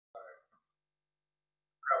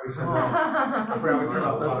we turned off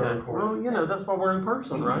auto record. Well, you know, that's why we're in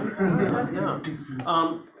person, right? Yeah.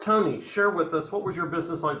 Tony, share with us, what was your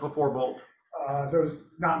business like before Bolt? There was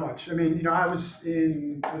not much. I mean, you know, I was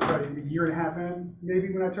about a year and a half in,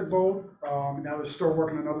 maybe, when I took Bold, and I was still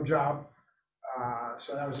working another job.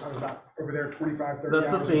 So I was about over there 25, 30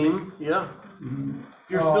 That's hours a theme, yeah. Mm-hmm.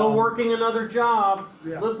 If you're still working another job,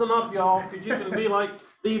 yeah. listen up, y'all, because you can be like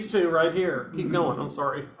these two right here. Keep going, I'm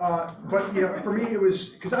sorry. But, you know, for me, it was,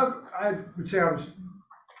 because I would say I was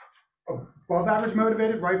above average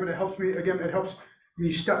motivated, right? But it helps me, again, it helps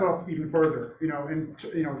me step up even further, you know, and,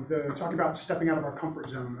 you know, talking about stepping out of our comfort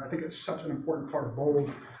zone. I think it's such an important part of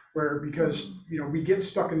Bold, because, you know, we get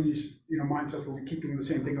stuck in these, you know, mindsets where we keep doing the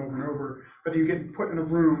same thing over and over, but then you get put in a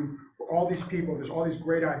room where all these people, there's all these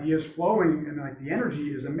great ideas flowing, and like the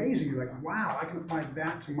energy is amazing. You're like, wow, I can apply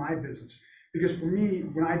that to my business. Because for me,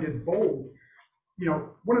 when I did Bold, you know,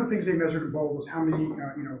 one of the things they measured in Bold was how many, you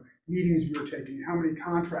know, meetings we were taking, how many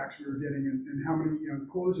contracts we were getting, and how many, you know,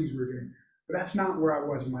 closings we were getting. But that's not where I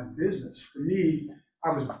was in my business. For me, I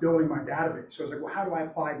was building my database. So I was like, well, how do I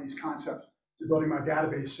apply these concepts to building my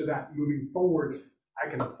database so that moving forward, I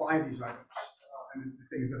can apply these items and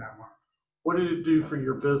the things that I want. What did it do for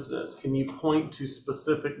your business? Can you point to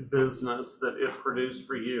specific business that it produced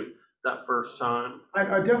for you that first time?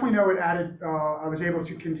 I definitely know it added, I was able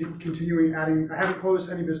to continue adding, I haven't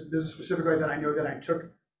closed any business specifically that I know that I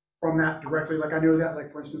took from that directly. Like I know that,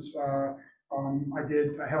 like for instance, I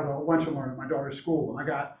held a lunch and learn at my daughter's school, and I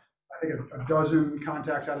got, I think, a dozen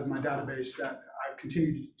contacts out of my database that I've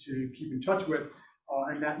continued to keep in touch with,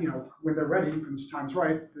 and that, you know, when they're ready, when the time's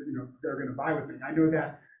right, you know, they're going to buy with me. I know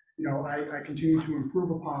that, you know, I continue to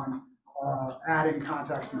improve upon adding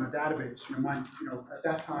contacts to my database. You know, at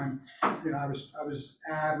that time, you know, I was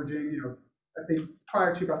averaging, you know, I think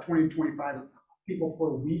prior to about 20 to 25 people per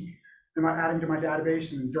week. Am I adding to my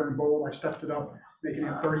database? And during Bold, I stepped it up, making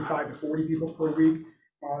it 35 to 40 people per week.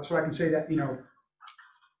 So I can say that, you know,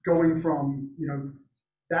 going from, you know,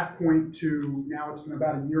 that point to now, it's been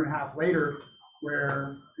about a year and a half later,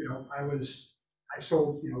 where, you know, I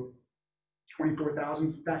sold, you know,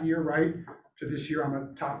 24,000 that year, right? To this year, I'm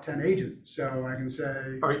a top 10 agent. So I can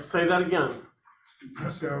say. All right, say that again.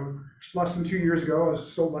 So less than 2 years ago, I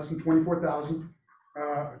sold less than 24,000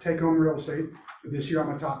 take-home real estate. This year,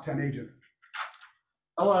 I'm a top 10 agent.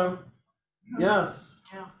 Hello. Yes.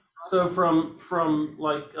 Yeah. So from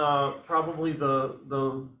like probably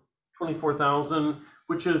the 24,000,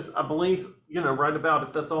 which is, I believe, you know, right about,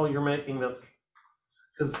 if that's all you're making, that's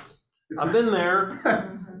because I've been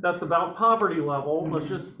there. That's about poverty level. Let's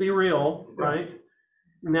just be real, right?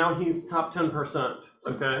 Now he's top 10%.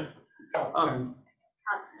 Okay. Top 10.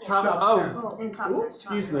 Oh,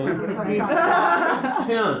 excuse me. He's top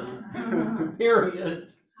 10.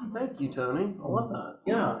 Period. Thank you, Tony. I love that.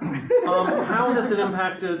 Yeah. How has it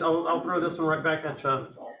impacted? I'll throw this one right back at you.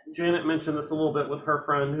 Janet mentioned this a little bit with her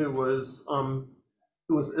friend who was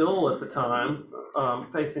ill at the time,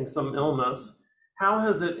 facing some illness. How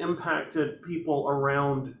has it impacted people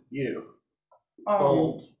around you?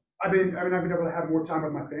 I've been able to have more time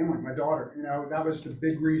with my family, my daughter. You know, that was the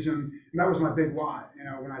big reason, and that was my big why. You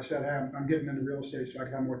know, when I said, hey, I'm getting into real estate so I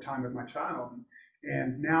can have more time with my child,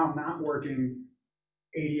 and now I'm not working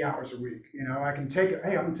 80 hours a week. You know, I can take it.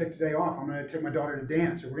 Hey, I'm gonna take today off. I'm gonna take my daughter to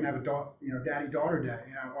dance, or we're gonna have a daddy-daughter day.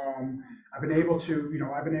 You know, I've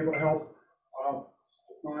been able to help.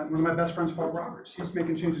 One of my best friends, Paul Roberts, he's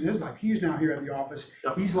making changes in his life. He's now here at the office.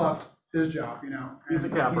 Yep. He's left his job, you know. He's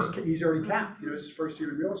a capper. He's already capped. You know, it's his first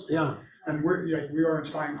year in real estate. Yeah. And we are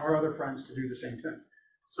inspiring our other friends to do the same thing.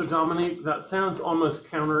 So Dominique, that sounds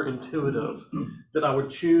almost counterintuitive that I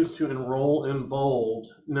would choose to enroll in Bold,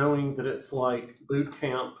 knowing that it's like boot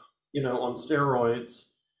camp, you know, on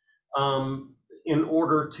steroids, in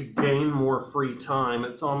order to gain more free time.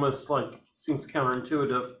 It's almost like, seems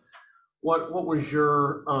counterintuitive. What was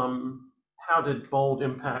your, how did Bold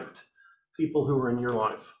impact people who were in your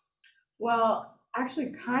life? Well,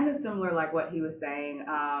 actually kind of similar like what he was saying.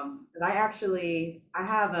 But I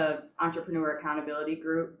have a entrepreneur accountability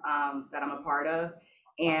group that I'm a part of.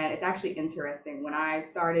 And it's actually interesting. When I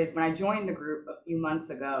joined the group a few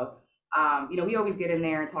months ago, you know, we always get in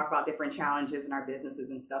there and talk about different challenges in our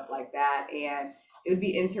businesses and stuff like that. And it would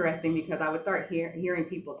be interesting because I would start hearing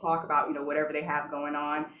people talk about, you know, whatever they have going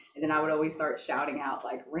on. And then I would always start shouting out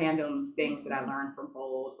like random things that I learned from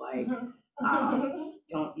Bold, like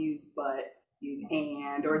don't use but, use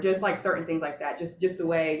and, or just like certain things like that. Just the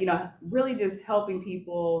way, you know, really just helping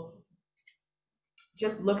people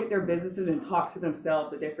just look at their businesses and talk to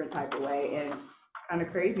themselves a different type of way. And it's kind of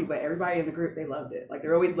crazy, but everybody in the group, they loved it. Like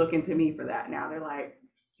they're always looking to me for that now. They're like,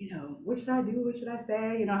 you know, what should I do? What should I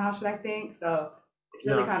say? You know, how should I think? So it's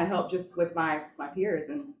really kind of helped just with my peers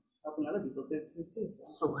and helping other people's businesses too.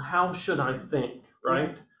 So how should I think,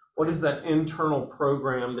 right? What is that internal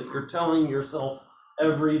program that you're telling yourself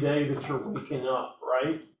every day that you're waking up,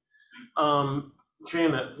 right?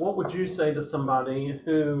 Janet, what would you say to somebody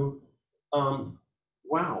who,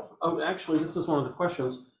 actually, this is one of the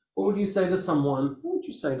questions. What would you say to someone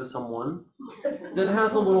that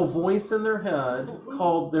has a little voice in their head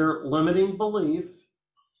called their limiting belief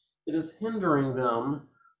that is hindering them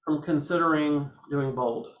from considering doing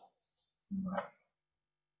bold?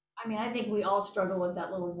 I mean, I think we all struggle with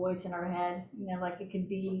that little voice in our head, you know, like it could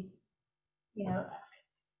be, you know,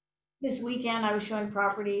 this weekend I was showing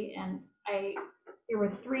property and there were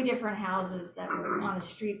 3 different houses that were on a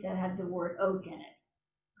street that had the word oak in it.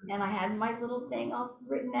 And I had my little thing all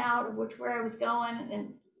written out of where I was going.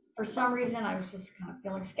 And for some reason, I was just kind of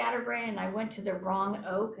feeling scatterbrained and I went to the wrong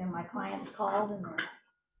oak and my clients called and they're like,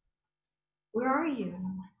 where are you?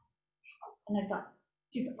 And I thought,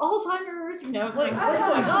 Alzheimer's, you know, like what's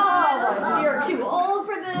going on? Like, you're too old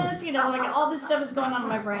for this, you know, like all this stuff is going on in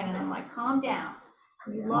my brain. And I'm like, calm down.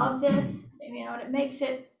 You love this, you know, and it makes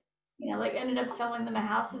it, you know, like ended up selling them a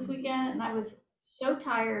house this weekend and I was so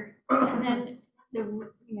tired. And then the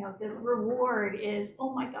reward is,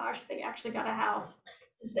 oh my gosh, they actually got a house.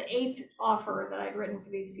 This is the 8th offer that I'd written for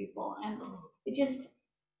these people. And it just,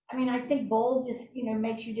 I mean, I think bold just, you know,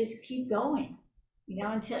 makes you just keep going, you know,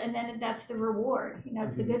 and then that's the reward, you know,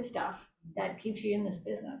 it's the good stuff that keeps you in this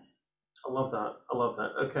business. I love that.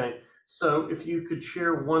 Okay. So if you could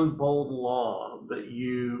share one bold law that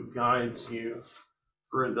guides you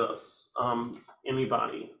through this,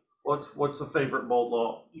 anybody, what's a favorite bold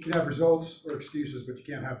law? You can have results or excuses, but you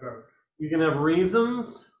can't have both. You can have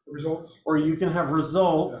reasons. Results. Or you can have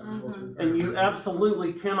results, and you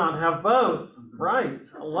absolutely cannot have both. Right.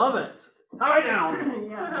 I love it. Tie down.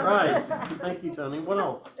 Yeah. Right. Thank you, Tony. What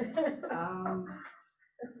else?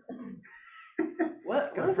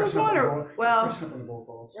 What Gotta was this freshen up one? on the Or, bold- well, freshen up on the bold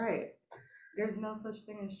balls. right. There's no such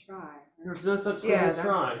thing as try. There's no such thing Yeah, as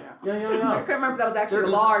that's- try. yeah. Yeah. I couldn't remember if that was actually There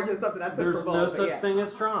is- large or something I took There's for bold. no but such yeah. thing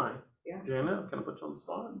as try. Yeah. Janet, I'm gonna put you on the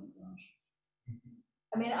spot.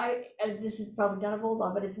 I mean, this is probably not a bold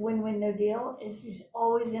law, but it's win-win, no deal. It's just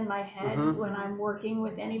always in my head when I'm working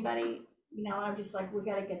with anybody, you know, I'm just like, we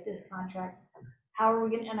gotta get this contract. How are we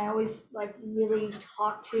gonna, and I always like really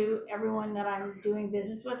talk to everyone that I'm doing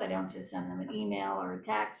business with. I don't just send them an email or a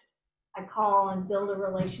text. I call and build a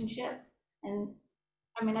relationship. And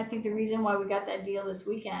I mean, I think the reason why we got that deal this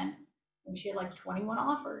weekend, and she had like 21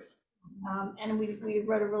 offers. And we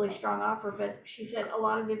wrote a really strong offer, but she said a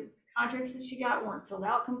lot of the contracts that she got weren't filled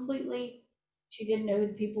out completely. She didn't know who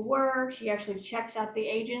the people were. She actually checks out the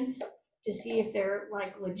agents to see if they're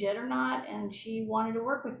like legit or not. And she wanted to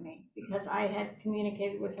work with me because I had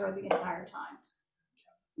communicated with her the entire time.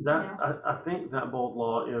 I think that bold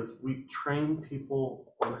law is we train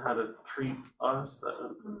people on how to treat us.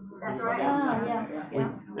 That's right.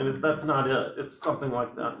 Yeah. And that's not it. It's something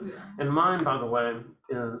like that. And mine, by the way,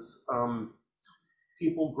 is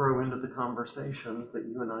people grow into the conversations that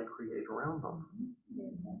you and I create around them.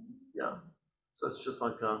 Yeah. So it's just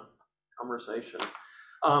like a conversation.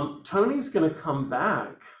 Tony's going to come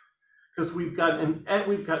back because we've got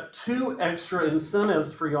 2 extra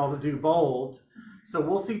incentives for y'all to do bold. So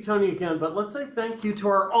we'll see Tony again, but let's say thank you to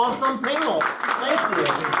our awesome panel. Thank you.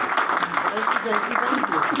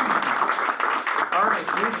 Thank you. All right,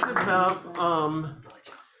 we should have,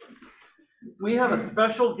 we have a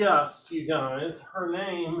special guest, you guys. Her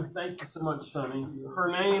name, thank you so much, Tony.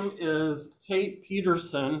 Her name is Kate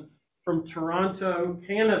Peterson from Toronto,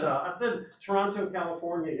 Canada. I said Toronto,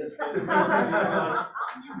 California yesterday.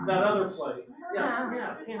 That other place.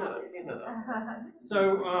 Yeah, Canada.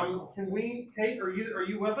 So can we, Kate, are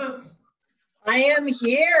you with us? I am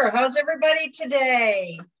here. How's everybody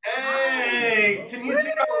today? Hey, can you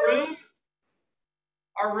see our room?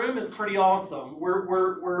 Our room is pretty awesome.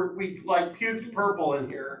 We like puked purple in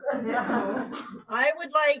here. I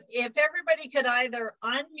would like if everybody could either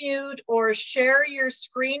unmute or share your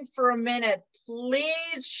screen for a minute.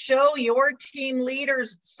 Please show your team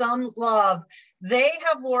leaders some love. They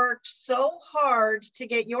have worked so hard to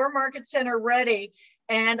get your market center ready,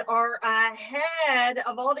 and are ahead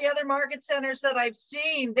of all the other market centers that I've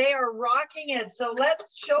seen. They are rocking it. So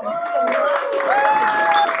let's show them some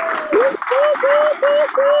love.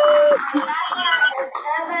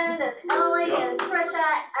 Evan and Ellie and Trisha,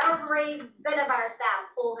 every bit of our staff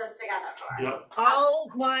pulled this together for us. Yep. Oh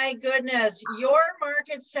my goodness, your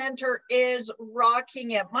market center is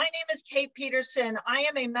rocking it. My name is Kate Peterson. I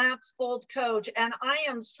am a MAPS Bold coach, and I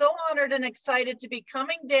am so honored and excited to be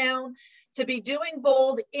coming down to be doing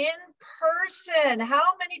Bold in person.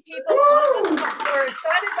 How many people on this call are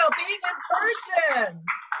excited about being in person?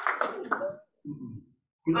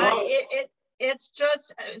 It's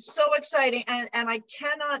just so exciting, and I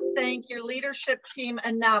cannot thank your leadership team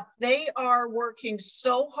enough. They are working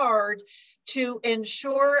so hard to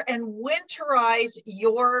ensure and winterize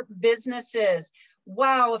your businesses.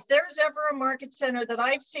 Wow, if there's ever a market center that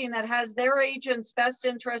I've seen that has their agents' best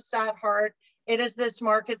interests at heart, it is this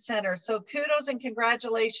market center. So kudos and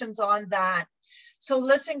congratulations on that. So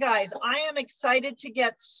listen, guys, I am excited to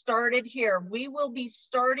get started here. We will be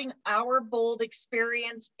starting our Bold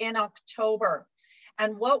experience in October.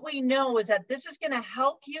 And what we know is that this is going to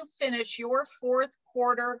help you finish your fourth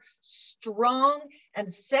quarter strong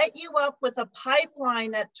and set you up with a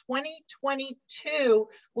pipeline that 2022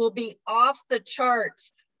 will be off the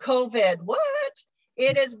charts. COVID, what?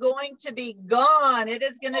 It is going to be gone. It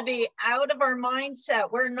is going to be out of our mindset.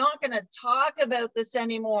 We're not going to talk about this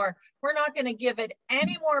anymore. We're not going to give it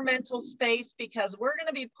any more mental space, because we're going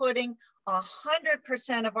to be putting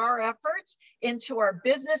 100% of our efforts into our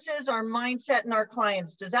businesses, our mindset, and our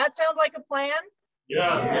clients. Does that sound like a plan?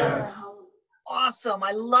 Yes. Yes. Awesome.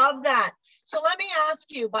 I love that. So let me ask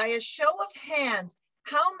you, by a show of hands,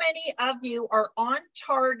 how many of you are on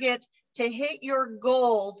target to hit your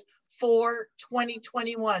goals for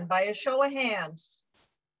 2021? By a show of hands.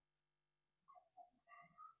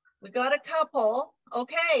 We got a couple.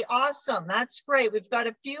 Okay, awesome. That's great. We've got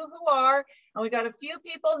a few who are, and we got a few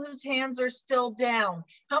people whose hands are still down.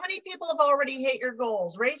 How many people have already hit your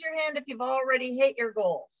goals? Raise your hand if you've already hit your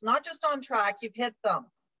goals. Not just on track, you've hit them.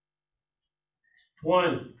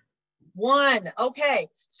 One. Okay,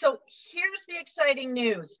 so here's the exciting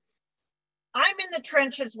news. I'm in the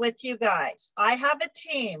trenches with you guys. I have a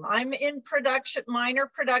team. I'm in production, minor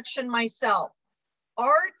production myself.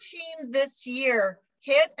 Our team this year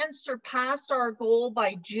hit and surpassed our goal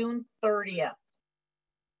by June 30th.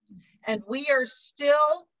 And we are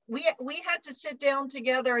still, we had to sit down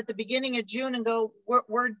together at the beginning of June and go,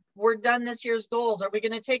 we're done this year's goals. Are we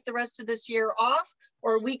going to take the rest of this year off,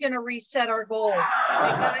 or are we going to reset our goals?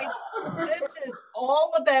 And guys, this is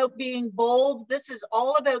all about being bold. This is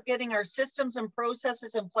all about getting our systems and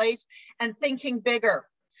processes in place and thinking bigger.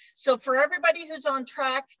 So for everybody who's on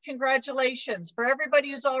track, congratulations. For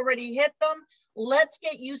everybody who's already hit them, let's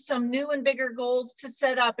get you some new and bigger goals to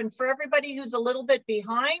set up. And for everybody who's a little bit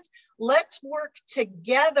behind, let's work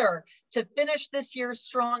together to finish this year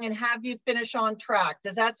strong and have you finish on track.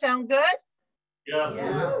 Does that sound good? Yes.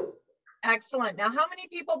 Yes. Excellent. Now, how many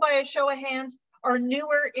people, by a show of hands, are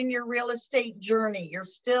newer in your real estate journey? You're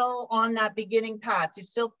still on that beginning path. You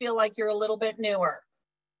still feel like you're a little bit newer.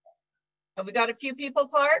 Have we got a few people,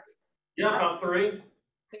 Clark? Yeah, about 3.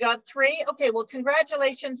 We got 3. Okay, well,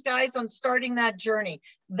 congratulations, guys, on starting that journey.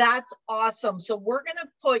 That's awesome. So we're going to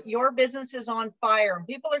put your businesses on fire, and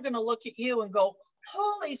people are going to look at you and go,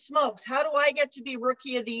 holy smokes, how do I get to be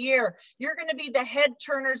Rookie of the Year? You're going to be the head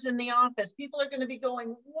turners in the office. People are going to be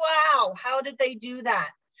going, wow, how did they do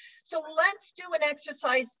that? So let's do an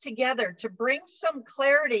exercise together to bring some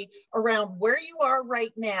clarity around where you are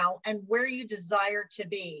right now and where you desire to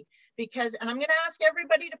be. Because, and I'm going to ask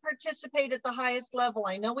everybody to participate at the highest level.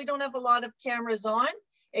 I know we don't have a lot of cameras on,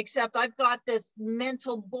 except I've got this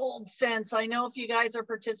mental bold sense. I know if you guys are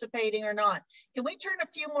participating or not. Can we turn a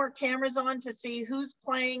few more cameras on to see who's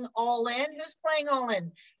playing all in? Who's playing all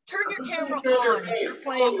in? Turn your camera on if you're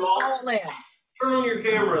playing all in. Turn on your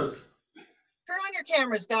cameras. Turn on your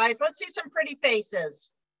cameras, guys. Let's see some pretty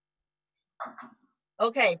faces.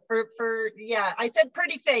 Okay, yeah, I said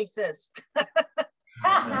pretty faces.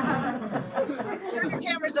 Turn your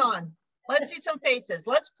cameras on. Let's see some faces.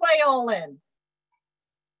 Let's play all in.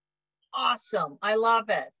 Awesome. I love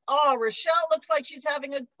it. Oh, Rochelle looks like she's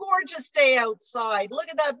having a gorgeous day outside. Look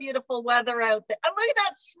at that beautiful weather out there. And look at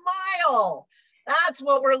that smile. That's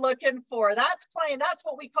what we're looking for. That's playing. That's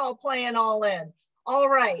what we call playing all in. All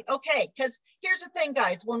right. Okay. Because here's the thing,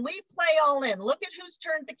 guys. When we play all in, look at who's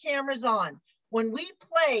turned the cameras on. When we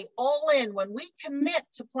play all in, when we commit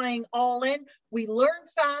to playing all in, we learn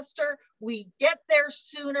faster. We get there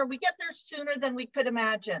sooner. We get there sooner than we could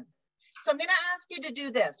imagine. So I'm going to ask you to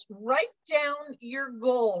do this. Write down your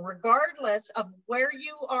goal, regardless of where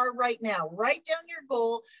you are right now. Write down your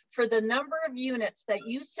goal for the number of units that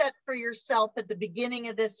you set for yourself at the beginning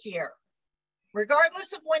of this year.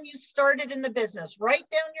 Regardless of when you started in the business, write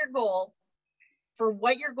down your goal for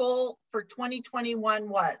what your goal for 2021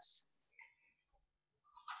 was.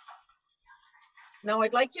 Now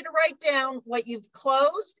I'd like you to write down what you've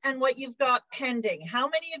closed and what you've got pending. How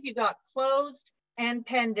many of you got closed and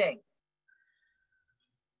pending?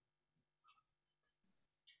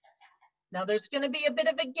 Now there's going to be a bit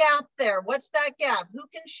of a gap there. What's that gap? Who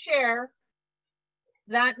can share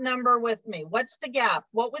that number with me? What's the gap?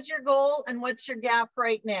 What was your goal and what's your gap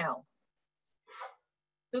right now?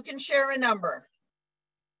 Who can share a number?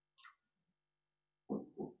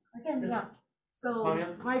 Again, yeah. So Oh,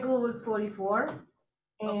 yeah. my goal was 44.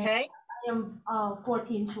 And Okay. I am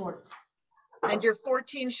 14 short. And you're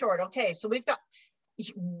 14 short. Okay, so we've got,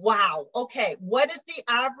 wow. Okay, what is the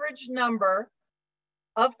average number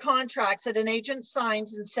of contracts that an agent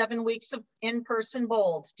signs in 7 weeks of in-person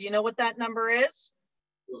bold? Do you know what that number is?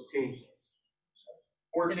 14. It's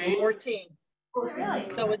 14. Really?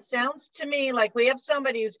 So it sounds to me like we have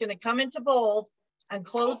somebody who's going to come into bold and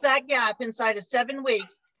close that gap inside of 7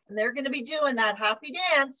 weeks. And they're going to be doing that happy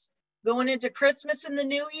dance going into Christmas and the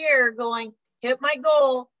new year going, hit my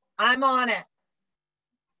goal, I'm on it.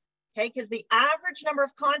 Okay, because the average number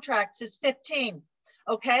of contracts is 15.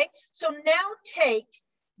 Okay, so now take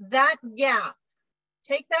that gap,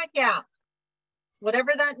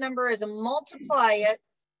 whatever that number is, and multiply it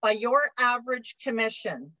by your average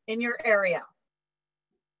commission in your area.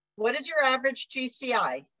 What is your average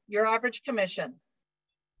GCI, your average commission?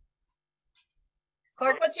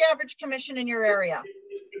 Clark, what's the average commission in your area?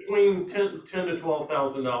 It's between $10,000 to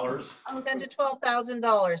 $12,000. $10,000 to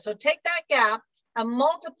 $12,000. So take that gap and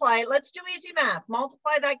multiply it. Let's do easy math.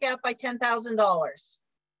 Multiply that gap by $10,000.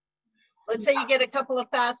 Let's say you get a couple of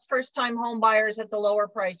fast first-time home buyers at the lower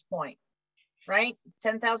price point, right?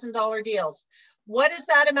 $10,000 deals. What is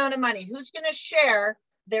that amount of money? Who's going to share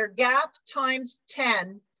their gap times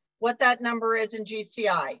 10, what that number is in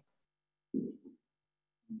GCI?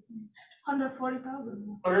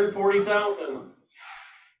 140,000. 140,000.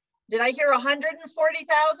 Did I hear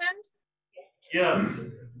 140,000? Yes.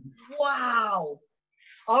 Wow.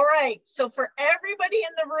 All right. So for everybody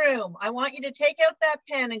in the room, I want you to take out that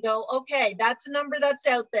pen and go, okay, that's a number that's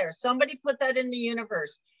out there. Somebody put that in the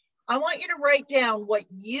universe. I want you to write down what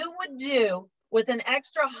you would do with an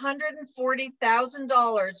extra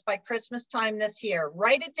 $140,000 by Christmas time this year.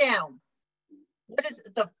 Write it down. What is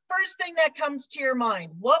the first thing that comes to your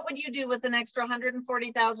mind? What would you do with an extra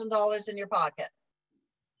 $140,000 in your pocket?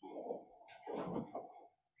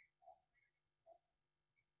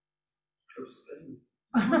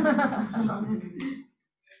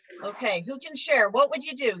 Okay, who can share? What would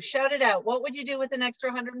you do? Shout it out. What would you do with an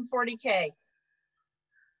extra 140K?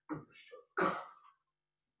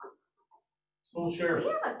 We'll share. We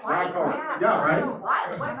have a quiet call. class. Yeah, right.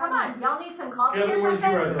 What, come on, y'all need some coffee or Kevin, what did you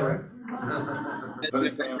something? write down?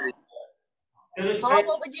 Finish Paul, paying.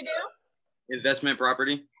 what would you do? Investment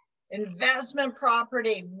property. Investment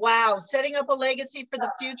property. Wow, setting up a legacy for the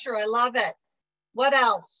future. I love it. What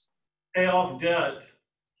else? Pay off debt.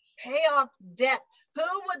 Pay off debt. Who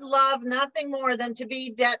would love nothing more than to be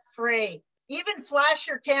debt free? Even flash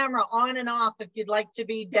your camera on and off if you'd like to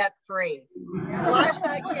be debt free. Flash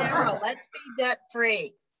that camera. Let's be debt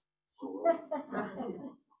free.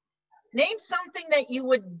 Name something that you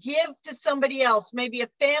would give to somebody else, maybe a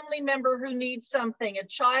family member who needs something, a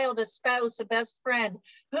child, a spouse, a best friend.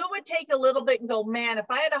 Who would take a little bit and go, man, if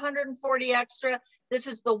I had 140 extra, this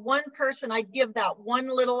is the one person I'd give that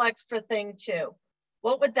one little extra thing to.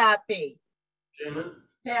 What would that be? Janet?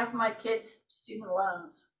 Pay off my kids' student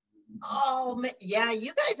loans. Oh, yeah,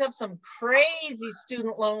 you guys have some crazy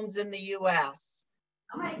student loans in the US.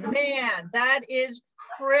 Man, that is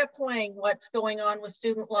crippling what's going on with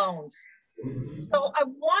student loans. So I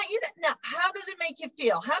want you to, now, how does it make you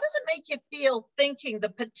feel? How does it make you feel thinking the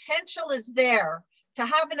potential is there to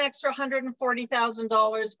have an extra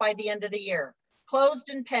 $140,000 by the end of the year, closed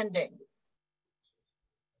and pending?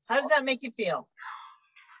 How does that make you feel?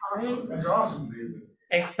 That's awesome, dude.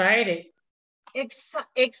 Excited.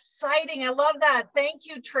 Exciting. I love that. Thank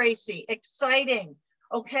you, Tracy. Exciting.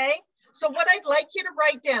 Okay. So what I'd like you to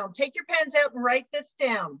write down, take your pens out and write this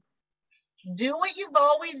down. Do what you've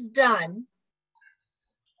always done,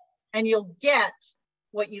 and you'll get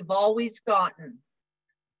what you've always gotten.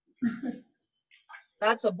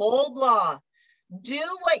 That's a bold law.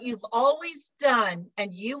 Do what you've always done,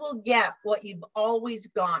 and you will get what you've always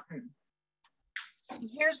gotten.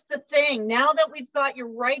 Here's the thing. Now that we've got you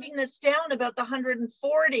writing this down about the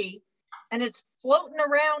 140 and it's floating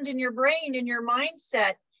around in your brain, in your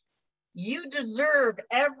mindset, you deserve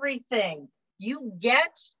everything. You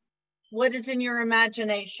get what is in your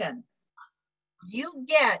imagination. You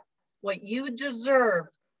get what you deserve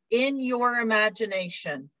in your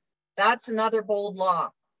imagination. That's another bold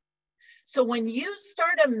law. So when you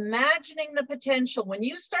start imagining the potential, when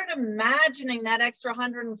you start imagining that extra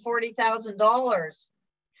 $140,000,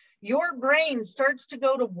 your brain starts to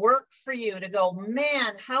go to work for you to go,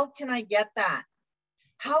 man, how can I get that?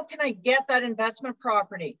 How can I get that investment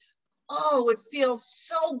property? Oh, it feels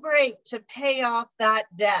so great to pay off that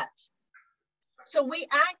debt. So we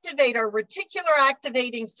activate our reticular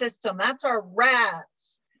activating system. That's our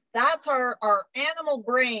RAS. That's our animal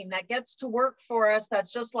brain that gets to work for us.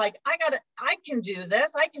 That's just like, I can do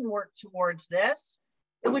this. I can work towards this.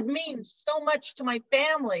 It would mean so much to my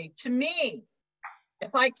family, to me,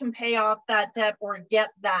 if I can pay off that debt or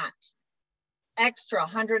get that extra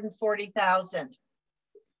 140,000.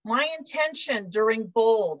 My intention during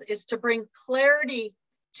Bold is to bring clarity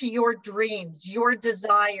to your dreams, your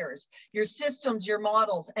desires, your systems, your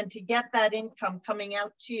models, and to get that income coming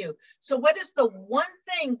out to you. So what is the one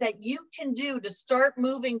thing that you can do to start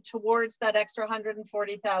moving towards that extra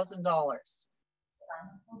 $140,000?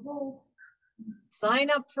 Sign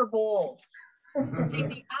up for Bold. See,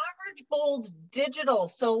 the average Bold's digital.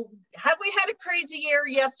 So have we had a crazy year?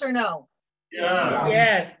 Yes or no? Yes.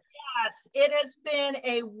 Yes. Yes, it has been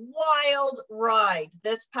a wild ride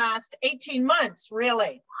this past 18 months,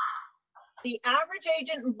 really. The average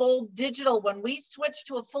agent in Bold Digital, when we switched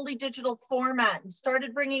to a fully digital format and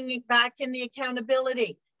started bringing it back in the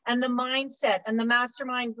accountability and the mindset and the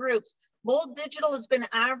mastermind groups, Bold Digital has been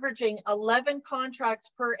averaging 11 contracts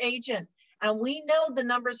per agent. And we know the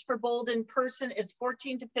numbers for Bold in person is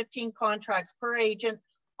 14 to 15 contracts per agent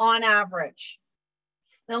on average.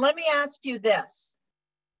 Now, let me ask you this.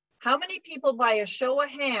 How many people, by a show of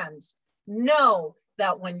hands, know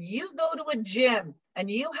that when you go to a gym and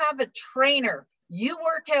you have a trainer, you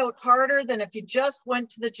work out harder than if you just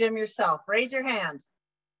went to the gym yourself? Raise your hand.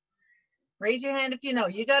 Raise your hand if you know.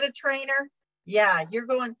 You got a trainer? Yeah, you're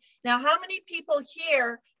going. Now, how many people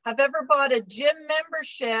here have ever bought a gym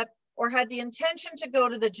membership or had the intention to go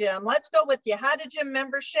to the gym? Let's go with you. Had a gym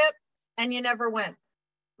membership and you never went.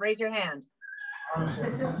 Raise your hand.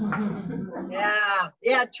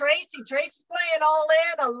 Yeah, Tracy's playing all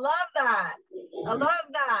in. I love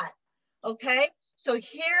that. Okay, so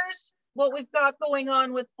here's what we've got going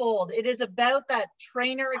on with Bold. It is about that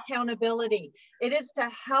trainer accountability. It is to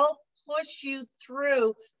help push you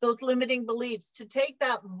through those limiting beliefs, to take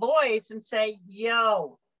that voice and say,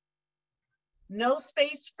 yo, no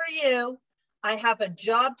space for you. I have a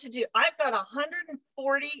job to do. I've got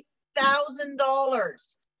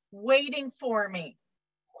 $140,000 waiting for me.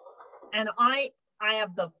 And I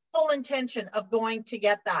have the full intention of going to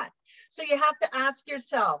get that. So you have to ask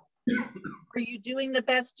yourself, are you doing the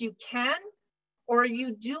best you can? Or are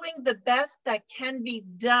you doing the best that can be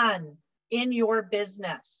done in your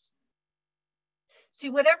business? See,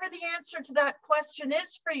 whatever the answer to that question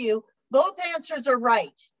is for you, both answers are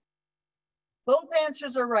right. Both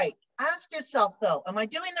answers are right. Ask yourself though, am I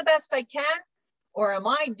doing the best I can? Or am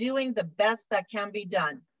I doing the best that can be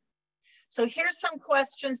done? So here's some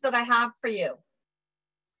questions that I have for you.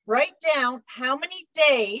 Write down how many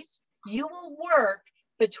days you will work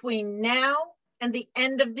between now and the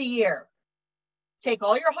end of the year. Take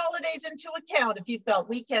all your holidays into account. If you've got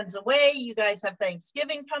weekends away, you guys have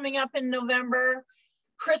Thanksgiving coming up in November,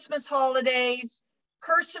 Christmas holidays,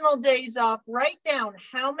 personal days off. Write down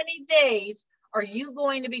how many days are you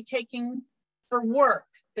going to be taking for work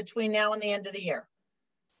between now and the end of the year.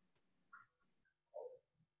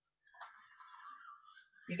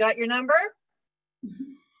 You got your number?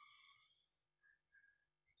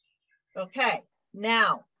 Okay,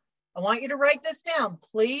 now I want you to write this down.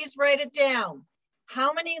 Please write it down.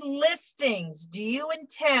 How many listings do you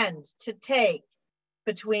intend to take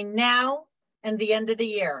between now and the end of the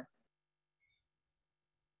year?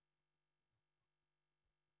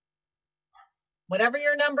 Whatever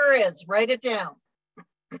your number is, write it down.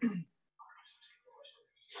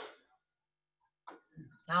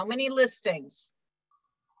 How many listings?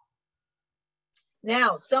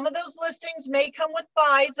 Now, some of those listings may come with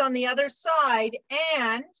buys on the other side,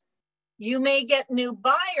 and you may get new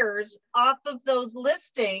buyers off of those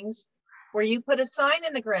listings where you put a sign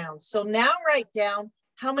in the ground. So now write down,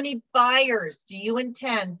 how many buyers do you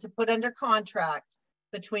intend to put under contract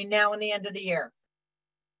between now and the end of the year?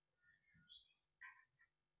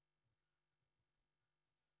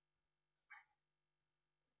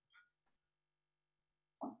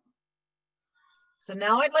 So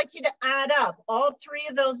now I'd like you to add up all three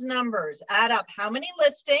of those numbers. Add up how many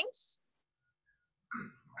listings,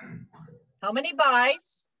 how many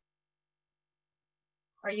buys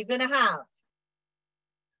are you going to have?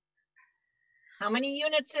 How many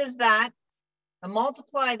units is that? And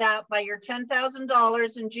multiply that by your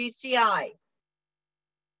 $10,000 in GCI.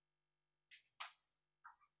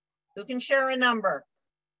 Who can share a number?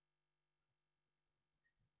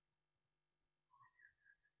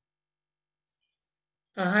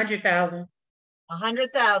 $100,000.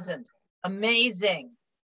 100,000. Amazing.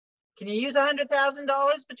 Can you use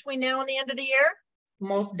 $100,000 between now and the end of the year?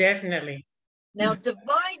 Most definitely. Now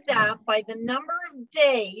divide that by the number of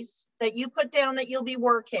days that you put down that you'll be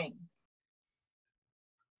working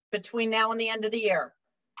between now and the end of the year.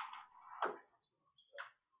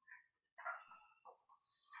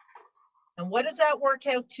 And what does that work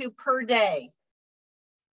out to per day?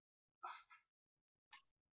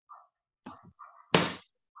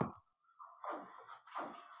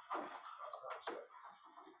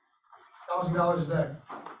 $1,000 a day.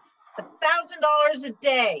 $1,000 a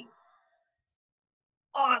day.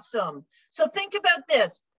 Awesome. So think about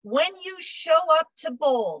this. When you show up to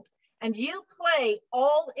Bold and you play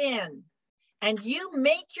all in and you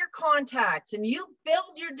make your contacts and you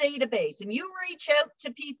build your database and you reach out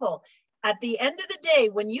to people, at the end of the day,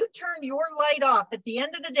 when you turn your light off, at the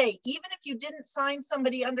end of the day, even if you didn't sign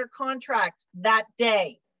somebody under contract that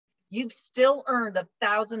day, you've still earned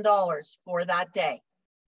 $1,000 for that day.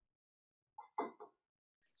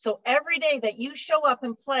 So every day that you show up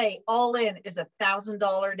and play all in is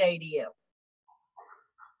 $1,000 day to you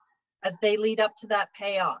as they lead up to that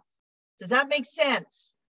payoff. Does that make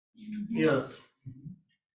sense? Yes.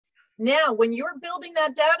 Now, when you're building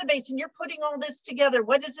that database and you're putting all this together,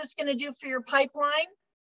 what is this going to do for your pipeline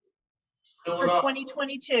for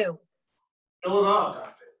 2022? Fill it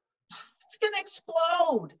up. It's going to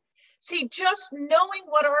explode. See, just knowing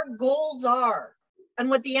what our goals are and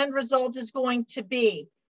what the end result is going to be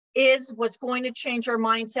is what's going to change our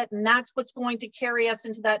mindset, and that's what's going to carry us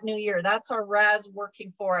into that new year. That's our RAS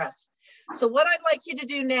working for us. So what I'd like you to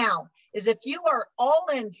do now is, if you are all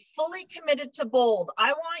in, fully committed to Bold,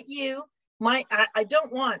 I want you, my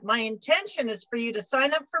intention is for you to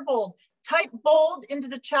sign up for Bold. Type Bold into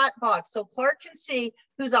the chat box so Clark can see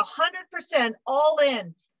who's 100% all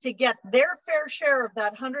in to get their fair share of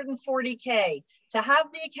that 140K, to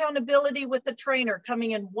have the accountability with the trainer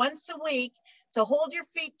coming in once a week, to hold your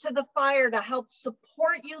feet to the fire, to help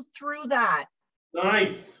support you through that.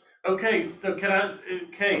 Nice. Okay, so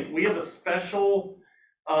we have a special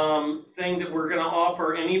thing that we're gonna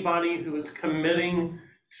offer anybody who is committing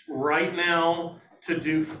right now to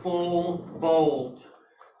do full Bold.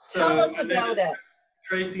 So tell us about it.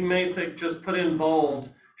 Tracy Masick just put in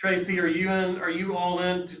Bold. Tracy, are you all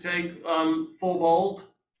in to take full Bold?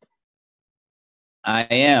 I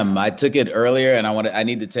am. I took it earlier and I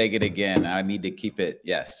need to take it again. I need to keep it.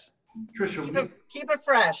 Yes. Trisha, keep it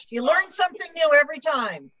fresh. You learn something new every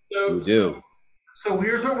time. So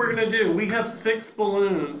here's what we're gonna do. We have 6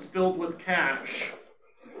 balloons filled with cash,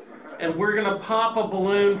 and we're gonna pop a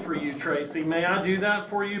balloon for you, Tracy. May I do that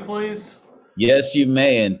for you, please? Yes, you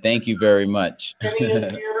may, and thank you very much. Any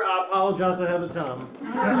in here, I apologize ahead of time.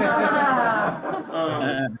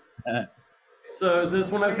 So is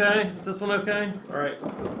this one okay? Is this one okay? All right.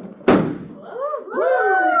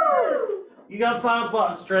 Woo! You got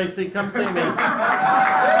 $5, Tracy. Come see me.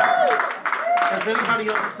 Has anybody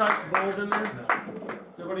else typed Bold in there?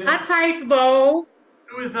 Nobody else? I typed Bold.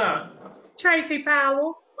 Who is that? Tracy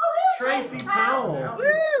Powell. Tracy Powell.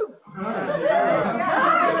 Woo!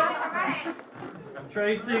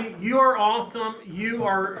 Tracy, you are awesome. You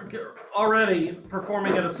are already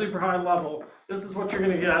performing at a super high level. This is what you're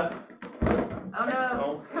going to get. Oh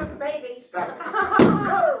no. Oh. Baby. $5.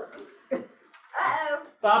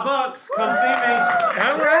 Come see me.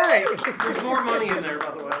 All right. There's more money in there,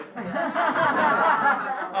 by the way.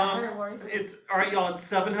 It's all right, y'all. It's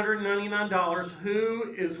 $799.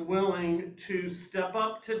 Who is willing to step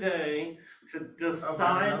up today to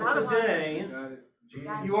decide today?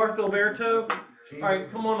 You are Filberto. All right,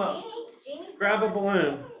 come on up. Grab a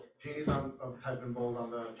balloon. Jeannie's typing Bold on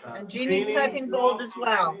the chat. And Jeannie's typing Bold as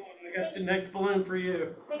well. I got the next balloon for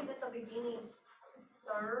you. I think this will be Jeannie's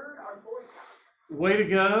third or fourth. Way to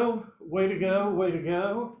go. Way to go. Way to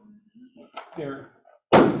go. Here.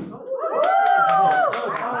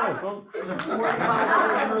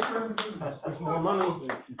 There's more money.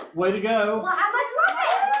 Way to go. Well, how much was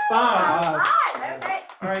it? 5. 5, okay.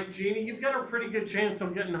 All right, Jeannie, you've got a pretty good chance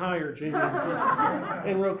of getting higher, Jeannie.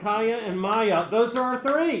 And Rokaya and Maya, those are our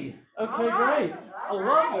 3. Okay, great. I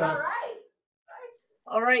love this.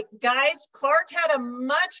 All right, guys, Clark had a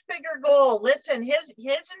much bigger goal. Listen, his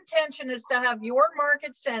intention is to have your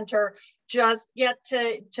market center just get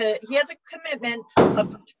to he has a commitment of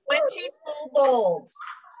 20 full bolds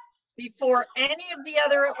before any of the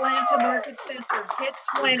other Atlanta market centers hit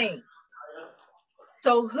 20.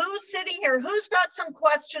 So who's sitting here? Who's got some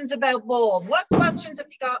questions about bold? What questions have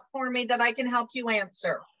you got for me that I can help you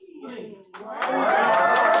answer?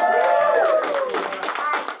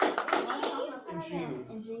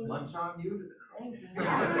 Lunch on you today.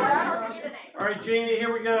 All right, Jeannie,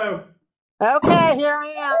 here we go. Okay, here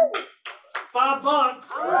I am. $5.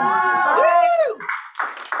 Woo!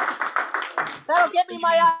 That'll get me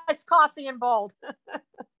my iced coffee in bold.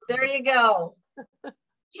 There you go.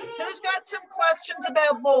 Who's got some questions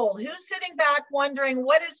about bold? Who's sitting back wondering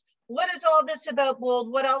what is all this about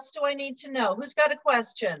bold? What else do I need to know? Who's got a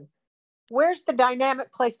question? Where's the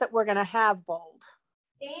dynamic place that we're gonna have bold?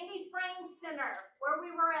 Sandy Springs Center, where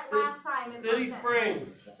we were at last time. in City person.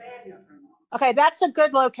 Springs. Okay, that's a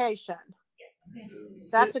good location.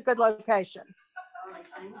 That's a good location.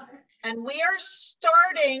 And we are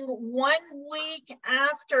starting 1 week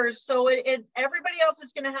after, so everybody else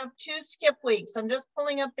is going to have 2 skip weeks. I'm just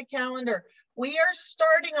pulling up the calendar. We are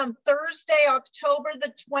starting on Thursday, October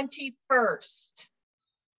the 21st.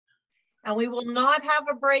 And we will not have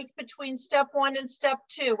a break between step 1 and step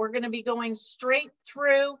 2. We're going to be going straight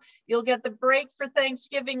through. You'll get the break for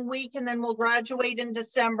Thanksgiving week, and then we'll graduate in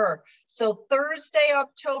December. So Thursday,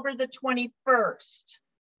 October the 21st.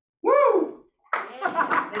 Woo!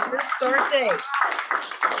 Is your start date.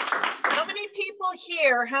 How many people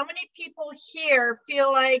here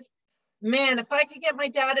feel like, man, if I could get my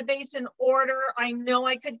database in order, I know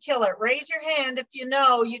I could kill it? Raise your hand if you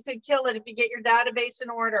know you could kill it if you get your database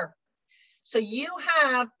in order. So you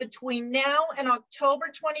have between now and October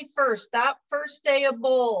 21st, that first day of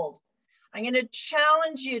bold, I'm going to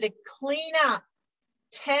challenge you to clean up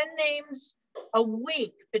 10 names a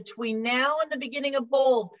week between now and the beginning of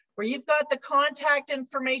bold, where you've got the contact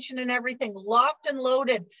information and everything locked and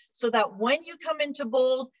loaded, so that when you come into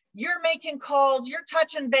bold, you're making calls, you're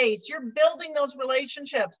touching base, you're building those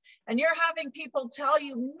relationships, and you're having people tell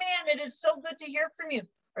you, man, it is so good to hear from you.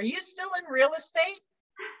 Are you still in real estate?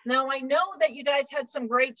 Now, I know that you guys had some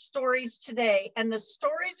great stories today, and the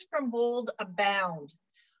stories from bold abound.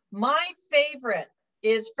 My favorite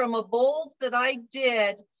is from a bold that I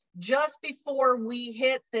did just before we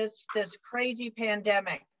hit this crazy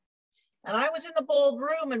pandemic. And I was in the bold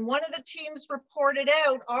room, and one of the teams reported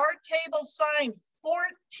out our table signed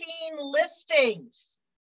 14 listings.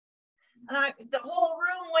 And the whole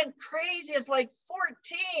room went crazy. It's like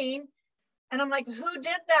 14. And I'm like, who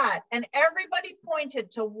did that? And everybody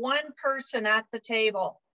pointed to one person at the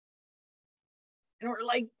table. And we're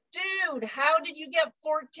like, dude, how did you get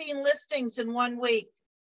 14 listings in 1 week?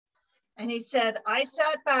 And he said, I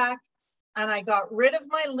sat back and I got rid of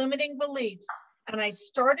my limiting beliefs. And I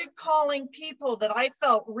started calling people that I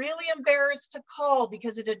felt really embarrassed to call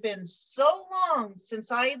because it had been so long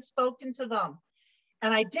since I had spoken to them.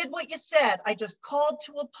 And I did what you said. I just called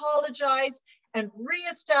to apologize and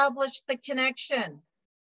reestablish the connection.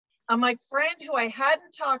 And my friend who I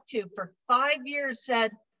hadn't talked to for 5 years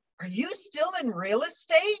said, are you still in real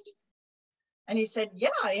estate? And he said, yeah,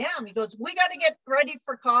 I am. He goes, we got to get ready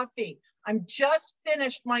for coffee. I'm just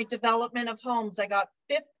finished my development of homes. I got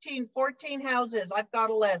 14 houses. I've got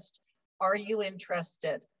a list. Are you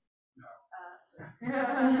interested?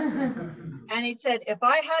 And he said, if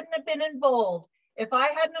I hadn't have been in bold, if I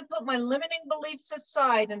hadn't have put my limiting beliefs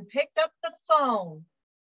aside and picked up the phone,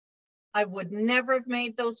 I would never have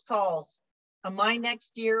made those calls. And my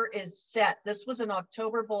next year is set. This was an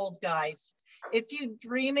October bold, guys. If you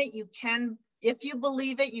dream it, you can. If you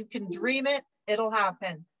believe it, you can dream it. It'll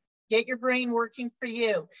happen. Get your brain working for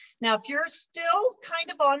you. Now, if you're still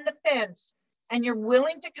kind of on the fence and you're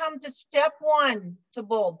willing to come to step 1 to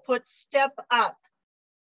bold, put step up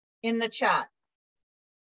in the chat.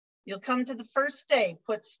 You'll come to the first day,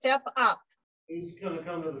 put step up. Who's going to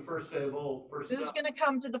come to the first day of bold? Who's going to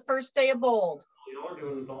come to the first day of bold? You are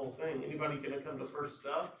doing the whole thing. Anybody going to come to first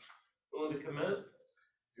step? Willing to commit?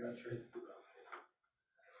 Yeah, Tracy.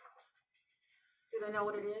 Do they know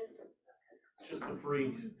what it is? It's just the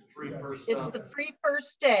free first step. It's the free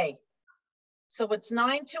first day. So it's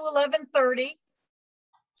 9 to 11:30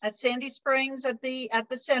 at Sandy Springs at the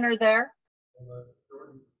center there.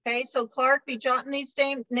 Okay, so Clark, be jotting these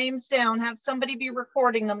names down. Have somebody be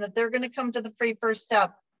recording them that they're going to come to the free first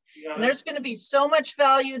step. And there's going to be so much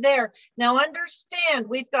value there. Now understand,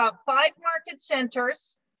 we've got 5 market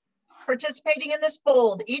centers participating in this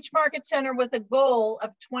bold, each market center with a goal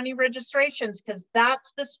of 20 registrations, because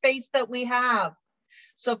that's the space that we have.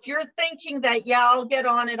 So if you're thinking that, yeah, I'll get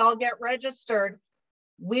on it, I'll get registered,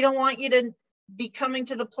 we don't want you to be coming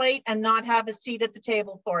to the plate and not have a seat at the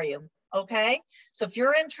table for you, okay? So if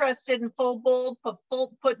you're interested in full bold,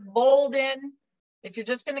 put bold in. If you're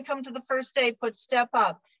just gonna come to the first day, put step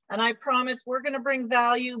up. And I promise we're gonna bring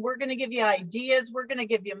value, we're gonna give you ideas, we're gonna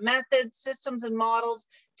give you methods, systems, and models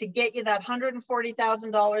to get you that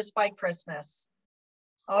 $140,000 by Christmas.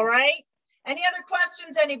 All right, any other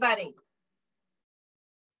questions, anybody?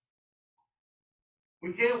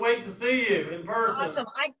 We can't wait to see you in person. Awesome,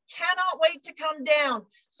 I cannot wait to come down.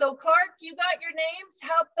 So Clark, you got your names,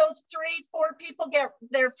 help those 3-4 people get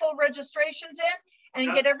their full registrations in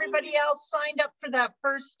and get everybody else signed up for that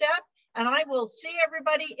first step. And I will see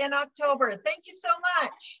everybody in October. Thank you so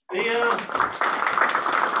much. Yeah.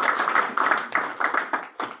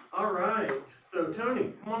 All right, so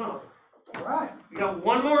Tony, come on up. All right. We got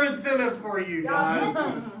one more incentive for you guys.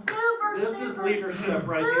 This is leadership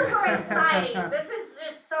right here. Super exciting. This is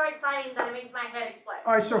just so exciting that it makes my head explode.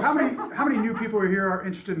 All right, so how many new people are here are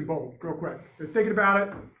interested in Bold? Real quick, they're thinking about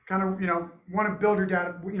it, kind of, want to build your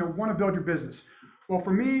data, want to build your business. Well,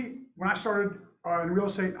 for me, when I started in real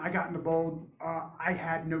estate, I got into Bold. I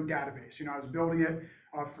had no database. I was building it.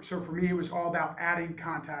 So for me, it was all about adding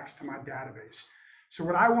contacts to my database. So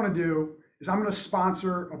what I want to do is I'm going to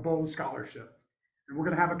sponsor a Bold scholarship, and we're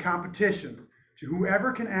going to have a competition to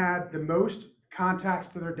whoever can add the most contacts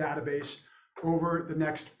to their database over the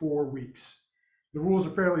next 4 weeks. The rules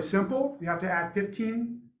are fairly simple. You have to add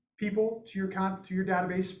 15 people to your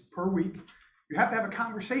database per week. You have to have a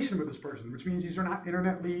conversation with this person, which means these are not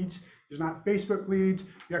internet leads, these are not Facebook leads.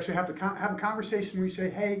 You actually have to have a conversation where you say,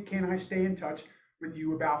 hey, can I stay in touch with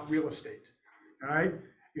you about real estate? All right.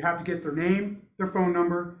 You have to get their name, their phone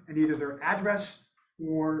number, and either their address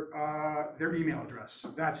or their email address.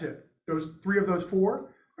 That's it. Those 3 of those 4,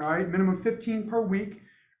 all right, minimum 15 per week.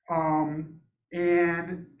 And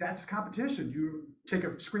that's a competition. You take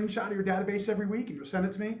a screenshot of your database every week and you'll send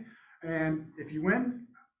it to me. And if you win,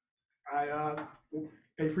 I will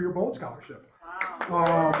pay for your Bold scholarship.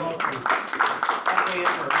 Wow.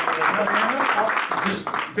 Just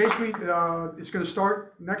basically, it's going to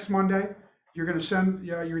start next Monday. You're going to send,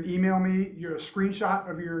 you're going to email me a screenshot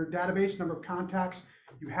of your database, number of contacts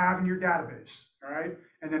you have in your database. All right,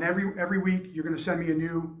 and then every week you're going to send me a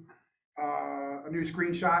new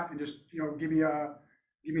screenshot and just give me an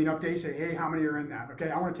update. Say, hey, how many are in that?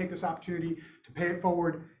 Okay, I want to take this opportunity to pay it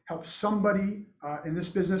forward, help somebody in this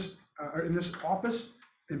business or in this office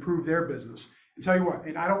improve their business. And tell you what,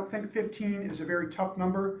 and I don't think 15 is a very tough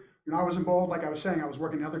number. When I was in Bold, like I was saying, I was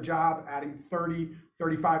working another job, adding 30,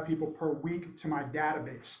 35 people per week to my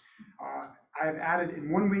database. I've added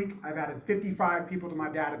in 1 week, I've added 55 people to my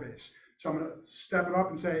database. So I'm going to step it up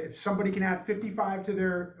and say, if somebody can add 55 to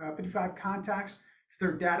their 55 contacts to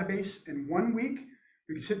their database in 1 week,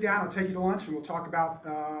 we can sit down, I'll take you to lunch, and we'll talk about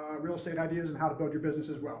real estate ideas and how to build your business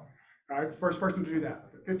as well. All right, first person to do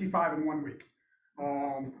that, 55 in 1 week.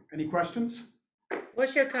 Any questions?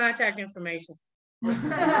 What's your contact information? What's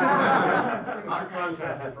your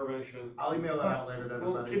contact information? I'll email that out later to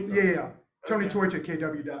everybody. Well, yeah.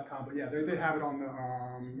 TonyTorch@kw.com, but yeah, they have it on the.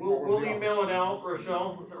 We'll email it out,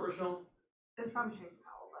 Rochelle. What's that, Rochelle? It was probably Tracy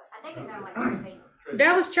Powell, but I think it sounded like Tracy.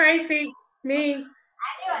 That was Tracy, me. I knew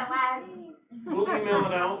it was. We'll email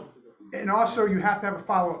it out. And also, you have to have a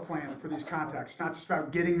follow-up plan for these contacts. It's not just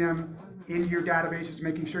about getting them into your database, it's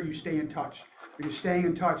making sure you stay in touch. Because staying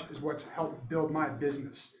in touch is what's helped build my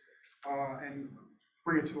business and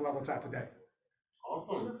bring it to the level it's at today.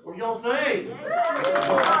 Awesome. What do y'all say? I just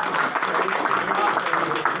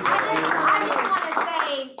want to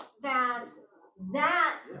say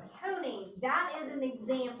that Tony, that is an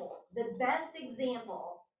example, the best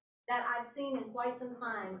example that I've seen in quite some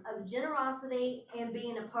time of generosity and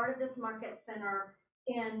being a part of this market center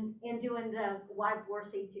and doing the Why War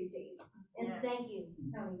Seed Tuesdays. And thank you,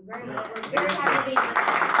 Tony, very much. We're very happy to be with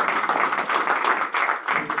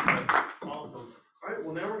you. Awesome. All right,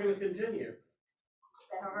 well, now we're going to continue.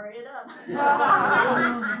 Better hurry it up.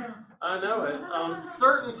 I know it.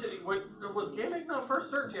 Certainty. Wait, was Gaming? No, first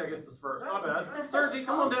Certainty, I guess, is first. My bad. Certainty,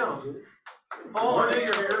 come on down. Paul, I know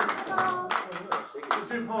you're here. The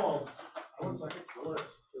 2 Pauls.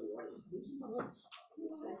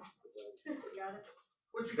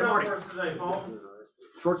 What you got for us today, Paul?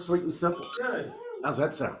 Short, sweet, and simple. Good. How's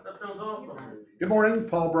that sound? That sounds awesome. Good morning,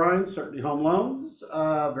 Paul Bryan, Certainty Home Loans.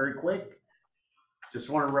 Very quick. Just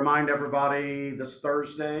want to remind everybody this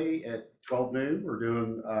Thursday at 12 noon, we're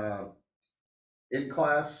doing in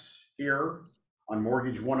class here on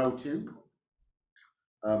Mortgage 102.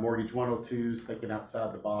 Mortgage 102 is thinking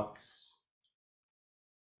outside the box,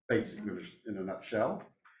 basically in a nutshell.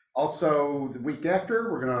 Also, the week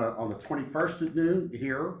after, we're gonna, on the 21st at noon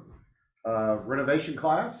here, renovation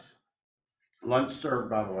class, lunch served,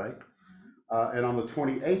 by the way. And on the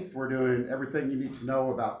 28th, we're doing everything you need to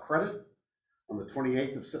know about credit on the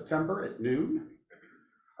 28th of September at noon.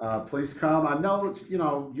 Please come. I know it's, you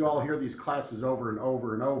know, you all hear these classes over and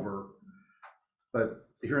over and over, but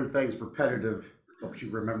hearing things repetitive helps you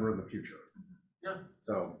remember in the future. Yeah.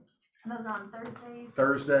 So And those are on Thursdays?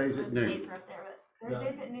 Thursdays at The noon. dates are up there, but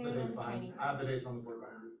Thursdays at noon and training. I have the dates on the board.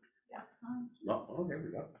 Yeah. Oh, there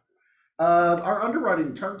we go. Our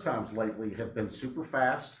underwriting turn times lately have been super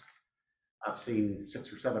fast. I've seen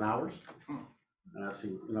 6 or 7 hours, and I've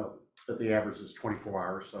seen, you know, that the average is 24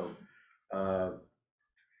 hours. So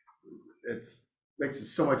it's makes it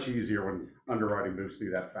so much easier when underwriting moves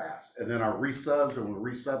through that fast. And then our resubs, when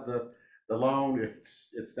we resub the loan,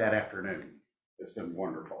 it's that afternoon. It's been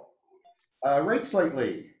wonderful. Rates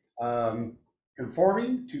lately,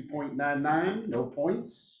 conforming 2.99, no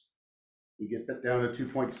points. You get that down to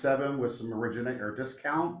 2.7 with some originate or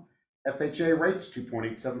discount. FHA rates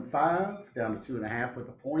 2.875, down to 2.5 with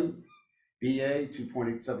a point. VA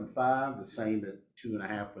 2.875, the same at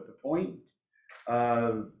 2.5 with a point.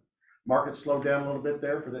 Market slowed down a little bit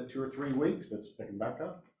there for that 2 or 3 weeks, but it's picking back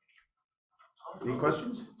up. Any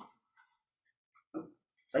questions?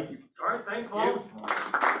 Thank you. All right, thanks, Paul. Paul,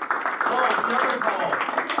 the other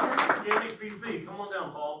Paul. Gaming PC, come on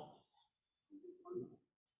down, Paul.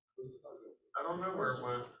 I don't know where it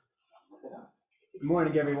went. Good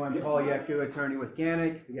morning, everyone. Paul Yeku, attorney with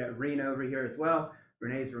Gannick. We got Rena over here as well.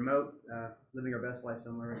 Renee's remote, living her best life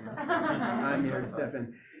somewhere right now. I'm here to step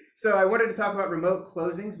in. So I wanted to talk about remote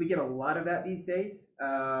closings. We get a lot of that these days.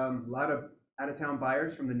 A lot of out-of-town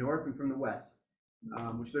buyers from the north and from the west,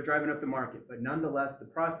 which they're driving up the market. But nonetheless, the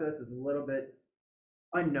process is a little bit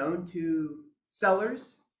unknown to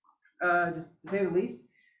sellers, to say the least.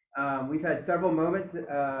 We've had several moments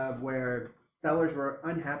where sellers were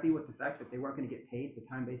unhappy with the fact that they weren't going to get paid the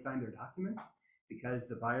time they signed their documents because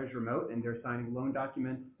the buyer's remote and they're signing loan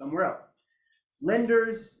documents somewhere else.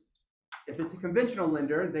 Lenders, if it's a conventional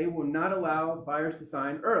lender, they will not allow buyers to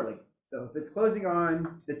sign early. So if it's closing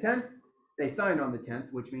on the 10th, they sign on the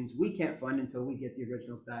 10th, which means we can't fund until we get the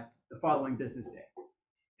originals back the following business day.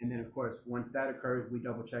 And then, of course, once that occurs, we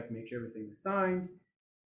double check and make sure everything is signed,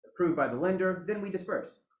 approved by the lender, then we disperse.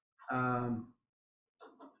 Come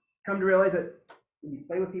to realize that when you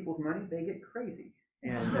play with people's money, they get crazy.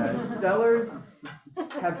 And sellers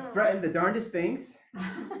have threatened the darndest things,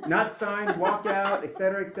 not signed, walk out, et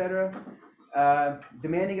cetera,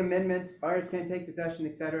 demanding amendments, buyers can't take possession,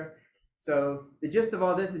 et cetera. So the gist of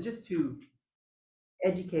all this is just to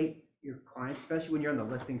educate your clients, especially when you're on the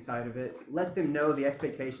listing side of it. Let them know the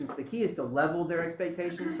expectations. The key is to level their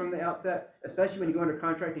expectations from the outset, especially when you go under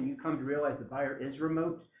contract and you come to realize the buyer is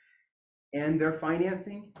remote and they're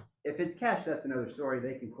financing. If it's cash, that's another story.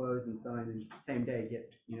 They can close and sign and the same day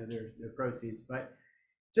get, you know, their proceeds. But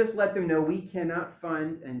just let them know we cannot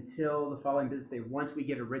fund until the following business day once we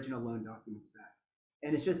get original loan documents back.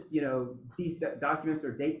 And it's just, you know, these documents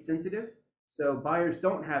are date sensitive, so buyers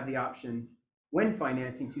don't have the option when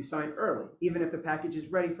financing to sign early, even if the package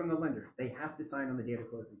is ready from the lender. They have to sign on the date of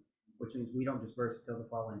closing, which means we don't disperse until the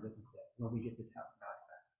following business day when we get the tax back.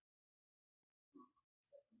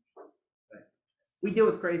 We deal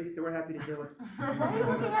with crazy, so we're happy to deal with. Why are you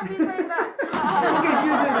looking at me saying that?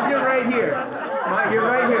 Because you're right here. You're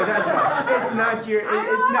right here. That's why. It's not your.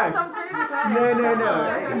 It's not. Some crazy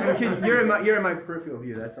No. You're in my peripheral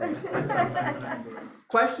view. That's all.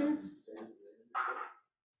 Questions?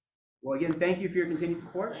 Well, again, thank you for your continued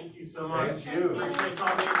support. Thank you so much. Thank you. Appreciate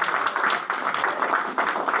talking.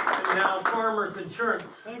 Now, Farmers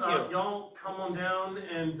Insurance, y'all come on down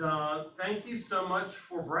and thank you so much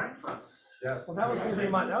for breakfast. Yes. Well, that was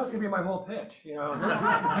gonna be my whole pitch. You know,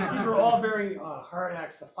 these were all very hard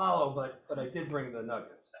acts to follow, but I did bring the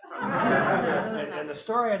nuggets. And the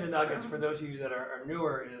story on the nuggets, for those of you that are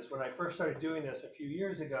newer, is when I first started doing this a few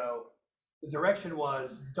years ago, the direction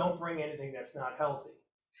was don't bring anything that's not healthy.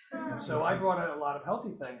 So I brought a lot of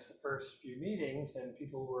healthy things the first few meetings, and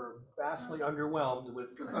people were vastly underwhelmed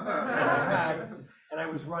with what I had. And I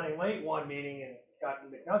was running late one meeting and got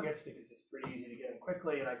McNuggets because it's pretty easy to get them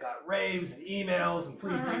quickly. And I got raves and emails and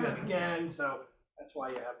please bring them again. So that's why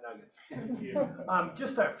you have nuggets. Thank you.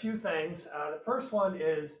 Just a few things. The first one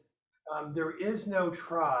is there is no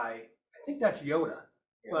try. I think that's Yoda.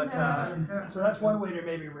 But so that's one way to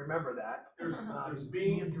maybe remember that. There's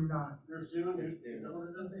being and do not. There's do and do. Is that what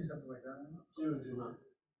it is? Something like that. Do and do not.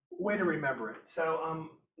 Way to remember it. So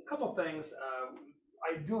a couple things.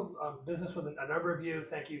 I do business with a number of you.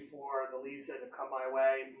 Thank you for the leads that have come my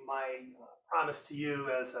way. My promise to you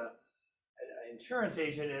as an insurance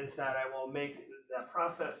agent is that I will make that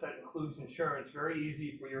process that includes insurance very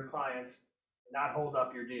easy for your clients and not hold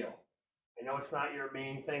up your deal. I know it's not your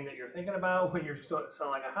main thing that you're thinking about when you're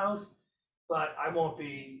selling a house, but I won't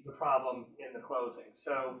be the problem in the closing.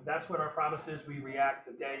 So that's what our promise is. We react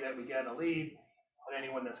the day that we get a lead on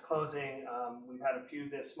anyone that's closing. We've had a few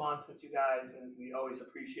this month with you guys, and we always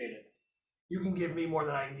appreciate it. You can give me more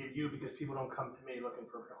than I can give you because people don't come to me looking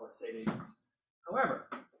for real estate agents. However,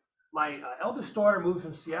 my eldest daughter moved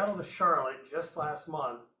from Seattle to Charlotte just last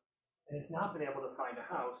month and has not been able to find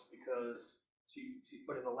a house because she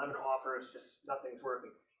put in 11 offers, just nothing's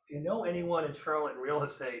working. If you know anyone in Charlotte in real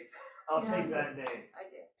estate, I'll take that name. I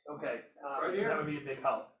do. Okay, that would be a big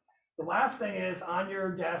help. The last thing is on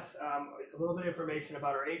your desk, it's a little bit of information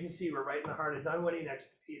about our agency. We're right in the heart of Dunwoody next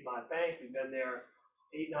to Piedmont Bank. We've been there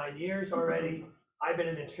 8-9 years already. I've been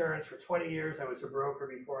in insurance for 20 years. I was a broker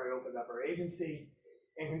before I opened up our agency.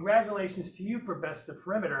 And congratulations to you for Best of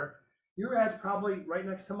Perimeter. Your ad's probably right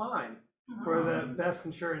next to mine for the best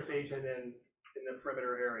insurance agent in the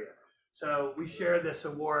perimeter area. So we share this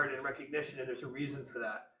award in recognition, and there's a reason for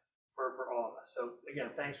that for all of us. So again,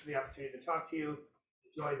 thanks for the opportunity to talk to you.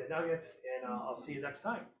 Enjoy the nuggets, and I'll see you next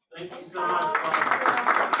time. Thank you so much.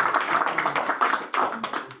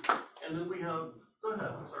 And then we have, go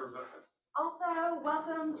ahead, I'm sorry, Rebecca. Also,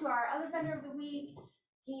 welcome to our other vendor of the week,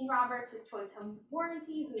 Jean Roberts with Choice Home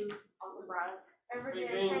Warranty, who also brought us beverages.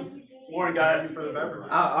 Hey, Jean. Thank you, Jean. Morning, guys. For the beverage.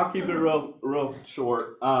 I'll keep it real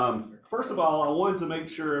short. First of all, I wanted to make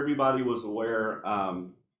sure everybody was aware.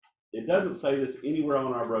 It doesn't say this anywhere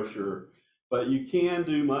on our brochure, but you can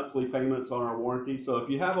do monthly payments on our warranty. So if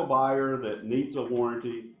you have a buyer that needs a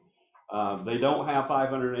warranty, they don't have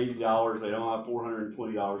 $580, they don't have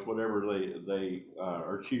 $420, whatever they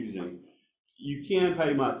are choosing, you can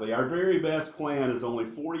pay monthly. Our very best plan is only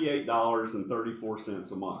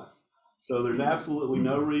 $48.34 a month. So there's absolutely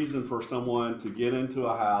no reason for someone to get into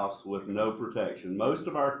a house with no protection. Most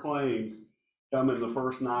of our claims come in the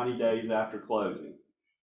first 90 days after closing.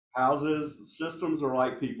 Houses, systems are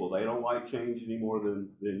like people. They don't like change any more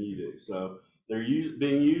than you do. So they're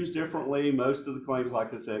being used differently. Most of the claims,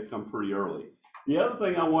 like I said, come pretty early. The other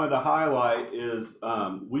thing I wanted to highlight is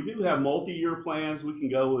we do have multi-year plans. We can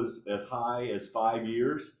go as high as 5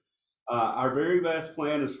 years. Our very best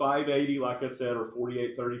plan is $580, like I said, or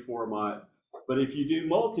 $48.34 a month. But if you do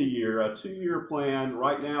multi-year, a 2-year plan,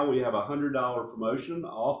 right now we have a $100 promotion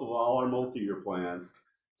off of all our multi-year plans.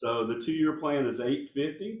 So the 2-year plan is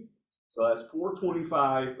 $850. So that's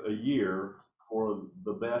 $425 a year for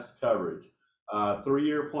the best coverage.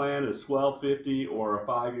 3-year plan is $1,250, or a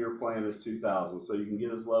 5-year plan is $2,000. So you can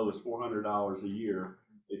get as low as $400 a year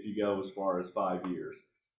if you go as far as 5 years.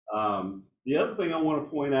 The other thing I want to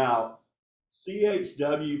point out,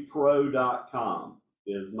 chwpro.com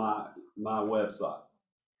is my website.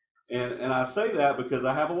 And I say that because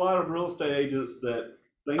I have a lot of real estate agents that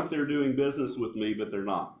think they're doing business with me, but they're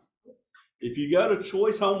not. If you go to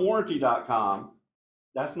choicehomewarranty.com,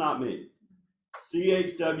 that's not me.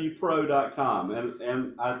 chwpro.com,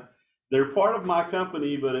 and they're part of my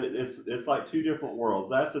company, but it's like two different worlds.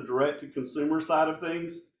 That's the direct-to-consumer side of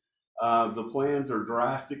things. The plans are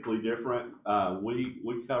drastically different.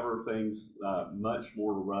 We cover things much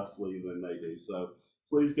more robustly than they do. So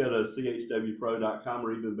please go to chwpro.com,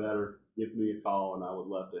 or even better, give me a call, and I would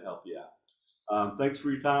love to help you out. Thanks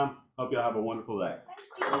for your time. Hope you all have a wonderful day.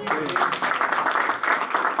 Can I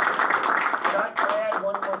add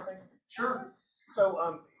one more thing? Sure.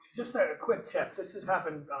 So just a quick tip. This has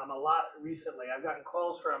happened a lot recently. I've gotten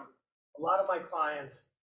calls from a lot of my clients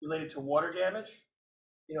related to water damage.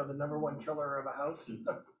 You know, the #1 killer of a house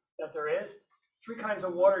that there is. 3 kinds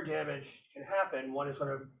of water damage can happen. One is when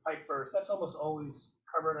a pipe bursts. That's almost always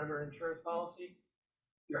covered under an insurance policy.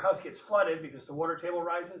 Your house gets flooded because the water table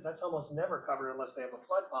rises. That's almost never covered unless they have a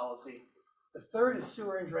flood policy. The third is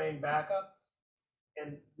sewer and drain backup.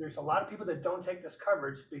 And there's a lot of people that don't take this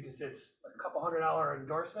coverage because it's a couple $100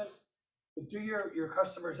 endorsement. But do your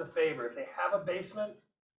customers a favor. If they have a basement,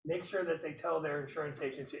 make sure that they tell their insurance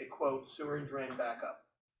agent to quote sewer and drain backup.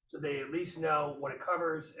 So they at least know what it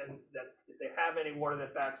covers, and that if they have any water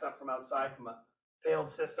that backs up from outside from a failed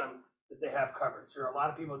system, that they have coverage. There are a lot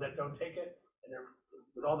of people that don't take it, and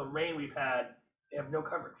with all the rain we've had, they have no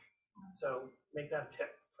coverage. So make that a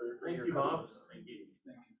tip for your customers. Thank you.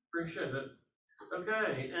 Appreciate it.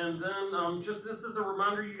 Okay, and then just this is a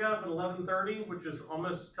reminder, you guys, at 11:30, which is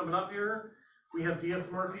almost coming up here, we have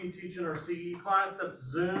DS Murphy teaching our CE class.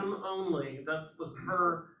 That's Zoom only. Was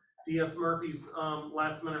her DS Murphy's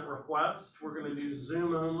last minute request. We're gonna do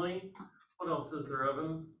Zoom only. What else is there,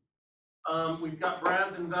 Evan? We've got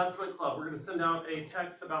Brad's Investment Club. We're gonna send out a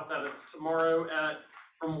text about that. It's tomorrow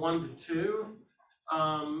from 1 to 2.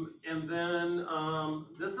 And then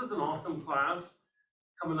this is an awesome class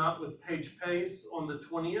coming up with Paige Pace on the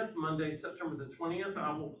 20th, Monday, September the 20th.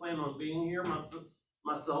 I will plan on being here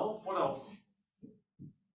myself. What else?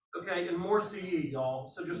 Okay, and more CE, y'all.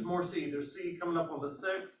 So just more CE. There's CE coming up on the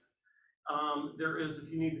 6th. There is,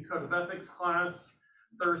 if you need the Code of Ethics class,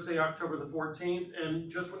 Thursday, October the 14th.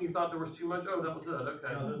 And just when you thought there was too much, oh, that was it.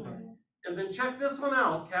 Okay. And then check this one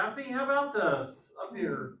out. Kathy, how about this up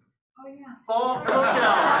here? Oh, yeah. Fall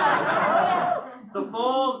cookout. The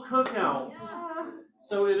fall cookout.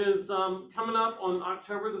 So it is coming up on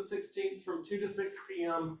October the 16th from 2 to 6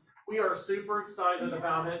 p.m. We are super excited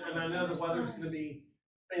about it, and I know the weather's going to be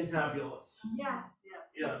fantabulous. Yes.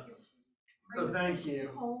 Yes. So thank you.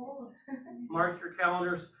 Mark your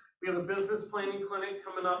calendars. We have a business planning clinic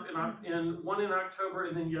coming up in one in October,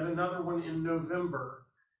 and then yet another one in November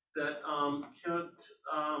that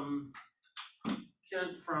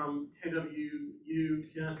Kent from KWU,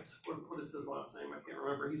 what is his last name? I can't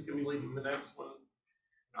remember. He's going to be leading the next one.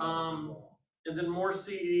 And then more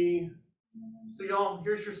CE. So y'all,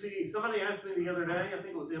 here's your CE. Somebody asked me the other day, I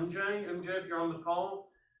think it was MJ. MJ, if you're on the call,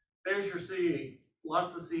 there's your CE.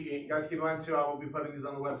 Lots of CE. You guys keep in mind too, I will be putting these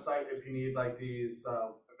on the website if you need like these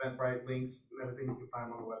Eventbrite links and everything you can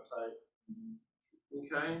find on the website.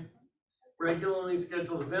 Okay. Regularly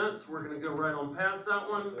scheduled events, we're gonna go right on past that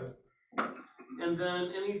one. And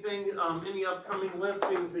then anything, any upcoming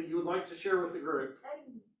listings that you would like to share with the group?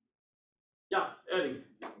 Yeah, Eddie.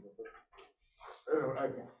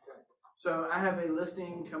 Okay. So I have a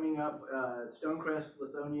listing coming up, Stonecrest,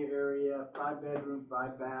 Lithonia area, 5-bedroom,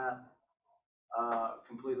 5-bath,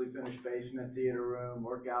 completely finished basement, theater room,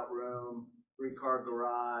 workout room, 3-car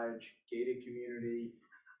garage, gated community,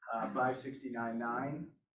 569.9.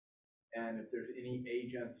 And if there's any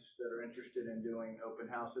agents that are interested in doing open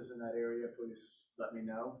houses in that area, please let me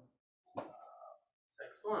know.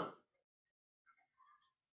 Excellent.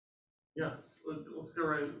 Yes, let's go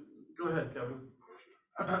right. Go ahead, Kevin.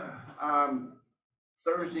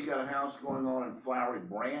 Thursday got a house going on in Flowery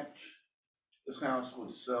Branch. This house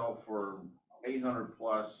would sell for 800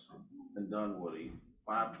 plus in Dunwoody,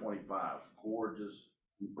 525. Gorgeous,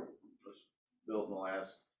 was built in the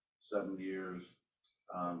last 7 years.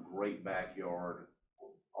 Great backyard,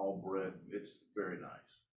 all brick. It's very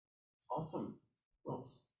nice. Awesome.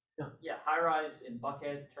 Oops. Yeah. Yeah, high rise in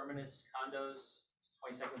Buckhead, Terminus condos. It's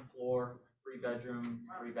 22nd floor, 3-bedroom,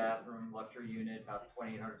 3-bathroom, luxury unit, about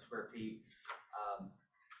 2,800 square feet.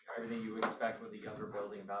 Everything you would expect with a younger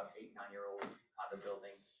building, about 8-9-year-old condo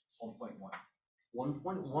building, 1.1.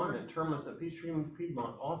 1.1 at Terminus at Peachtree and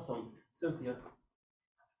Piedmont. Awesome. Cynthia. I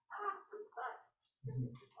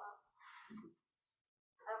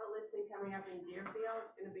have a listing coming up in Deerfield.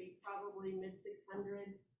 It's going to be probably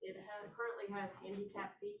mid-600s. It currently has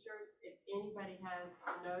handicap features. If anybody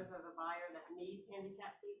knows of a buyer that needs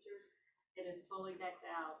handicap features, it is fully decked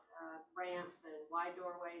out, ramps and wide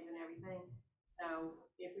doorways and everything. So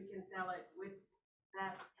if we can sell it with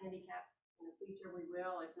that handicap feature, we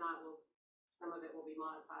will. If not, some of it will be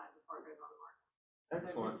modified before it goes on the market. Excellent.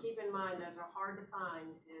 So just keep in mind, those are hard to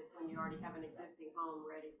find is when you already have an existing home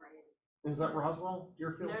ready for handicap. Is that Roswell?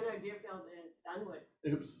 Deerfield? No, Deerfield is Dunwoody.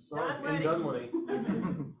 Oops, sorry. In Dunwoody.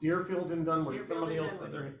 Deerfield and Dunwoody. Somebody else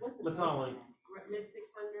said there. Matali.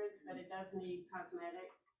 Mid-600s, but it does need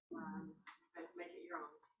cosmetics. But make it your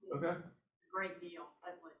own. Okay. Great deal.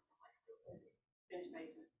 That's what it's like. Finished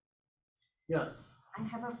basement. Yes. I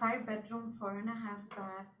have a 5-bedroom,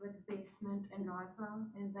 4.5-bath with basement in Roswell,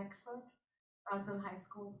 in Wexford, Roswell High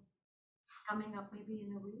School. Coming up maybe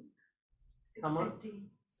in a week.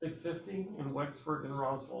 650. 650 in Wexford and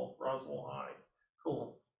Roswell High.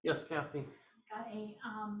 Cool. Yes, Kathy. Got a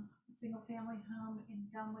single family home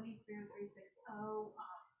in Dunwoody, 30360,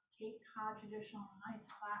 Cape Cod traditional, nice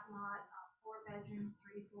flat lot, 4 bedrooms,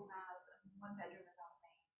 3 full baths, and 1 bedroom is on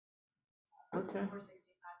Main. Okay.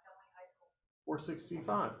 465 Dunwoody High School.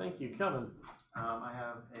 465. Thank you, Kevin. I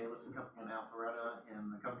have a listing coming in Alpharetta in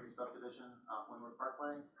the Country Subdivision, Windward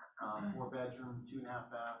Parkway. 4-bedroom,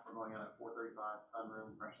 2.5-bath. We're going out at 435,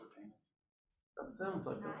 sunroom, freshly painted. That sounds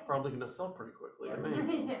like that's probably going to sell pretty quickly to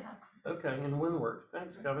me. Yeah. Okay, in Windward.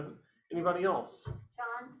 Thanks, Kevin. Anybody else?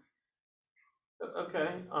 John?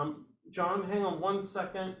 Okay, John, hang on 1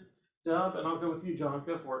 second. Deb, and I'll go with you, John.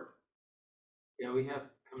 Go for it. Yeah, we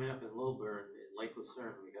have coming up in Lilburn, in Lake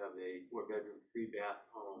Lucerne, we have a 4-bedroom, 3-bath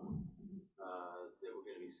home that we're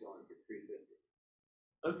going to be selling for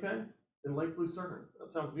 $350. Okay, in Lake Lucerne. That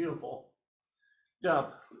sounds beautiful.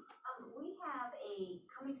 Deb, We have a,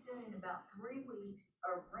 coming soon in about 3 weeks,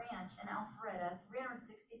 a ranch in Alpharetta,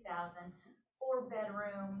 360,000, 4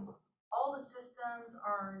 bedrooms. All the systems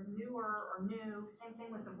are newer or new. Same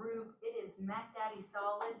thing with the roof. It is Mac Daddy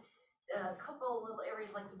solid. A couple little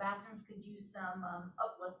areas like the bathrooms could use some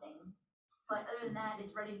uplifting. But other than that,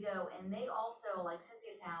 it's ready to go. And they also, like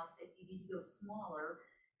Cynthia's house, if you need to go smaller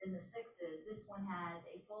than the 6s, this one has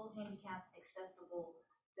a full handicap accessible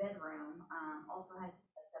bedroom. Also has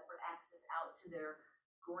a separate access out to their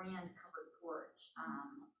grand covered porch.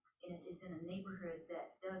 And it is in a neighborhood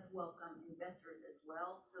that does welcome investors as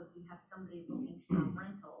well. So if you have somebody looking for a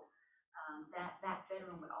rental, that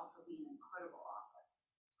bedroom would also be an incredible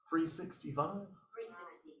office. 365?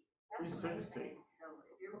 360. 360. So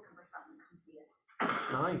if you're looking for something, come see us.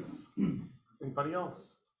 Nice. Anybody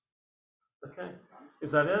else? Okay.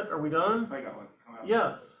 Is that it? Are we done? I got one.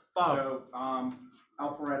 Yes, Bob. So,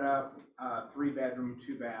 Alpharetta, 3 bedroom,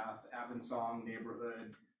 2 bath, Avonsong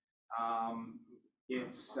neighborhood.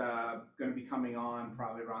 It's going to be coming on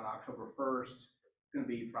probably around October 1st. Going to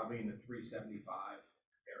be probably in the 375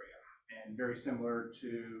 area, and very similar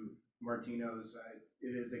to Martino's.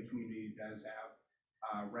 It is a community that does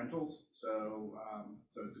have rentals, so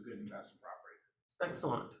it's a good investment property.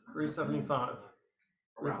 Excellent. 375.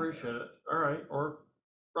 We appreciate it. All right, or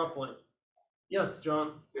roughly. Yes,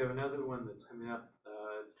 John. We have another one that's coming up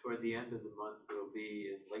toward the end of the month. It'll be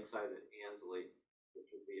in Lakeside at Ansley, which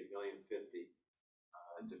will be $1,050,000.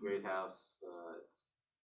 It's a great house. It's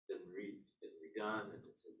been redone, and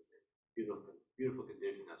it's in beautiful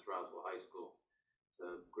condition. That's Roswell High School.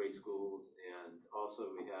 So great schools, and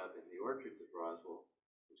also we have in the Orchards of Roswell,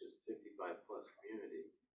 which is a 55+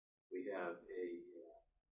 community. We have a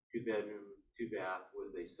 2 bedroom, 2 bath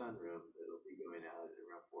with a sunroom that'll be going out at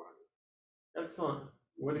around 400. Excellent.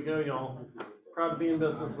 Way to go, y'all. Proud to be in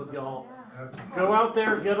business with y'all. Go out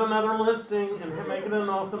there, get another listing, and make it an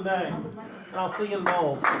awesome day. And I'll see you in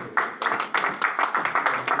Bold.